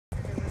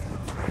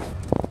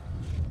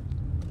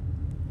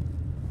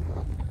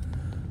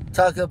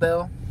Taco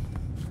Bell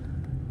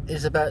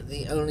is about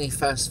the only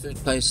fast food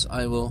place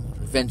I will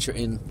venture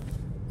in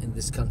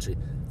this country.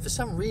 For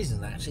some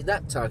reason, actually,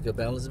 that Taco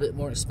Bell is a bit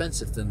more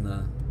expensive than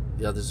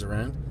the others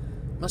around.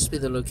 Must be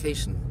the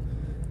location.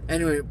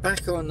 Anyway,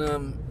 back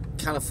on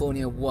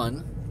California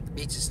 1. The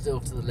beach is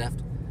still to the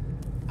left.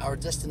 Our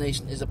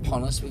destination is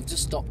upon us. We've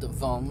just stopped at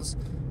Vaughn's.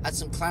 Had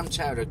some clam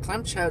chowder.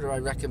 Clam chowder I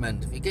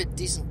recommend. If you get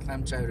decent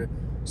clam chowder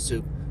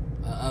soup,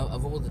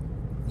 of all the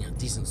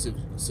decent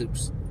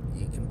soups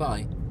you can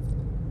buy,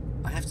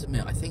 I have to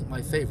admit, I think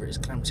my favourite is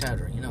clam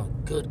chowder.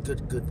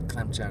 Good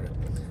clam chowder.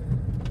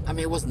 I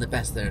mean, it wasn't the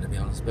best there, to be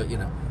honest, but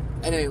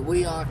Anyway,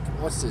 we are,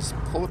 what's this?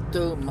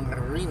 Porto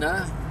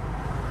Marina.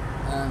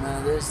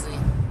 And there's the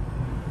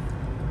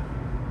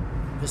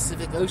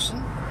Pacific Ocean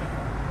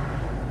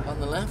on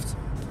the left.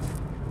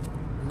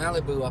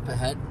 Malibu up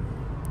ahead.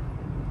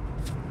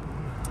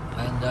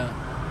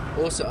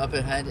 And also up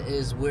ahead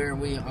is where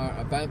we are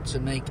about to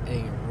make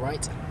a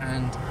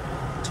right-hand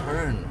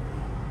turn.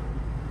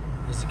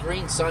 There's a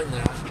green sign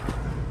there.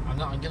 I'm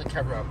going to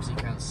cover it up because you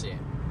can't see it.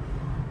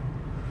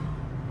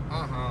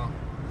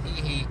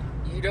 Hee.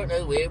 You don't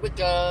know where we're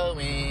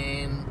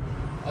going.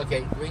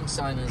 Okay, green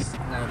sign is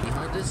now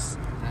behind us,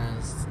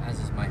 as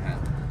is my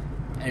hand.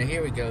 And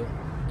here we go.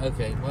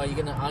 Okay, well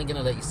I'm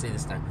gonna let you see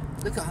this now.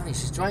 Look at Honey,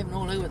 she's driving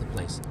all over the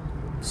place.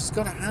 She's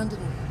got her hand in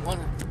one.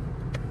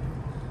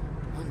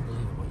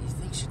 Unbelievable. You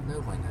think she'd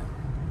know by now.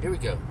 Here we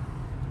go.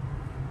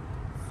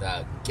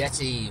 The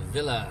Getty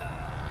Villa.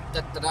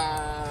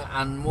 Da-da-da.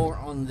 And more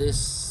on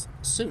this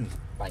soon.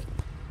 Bye.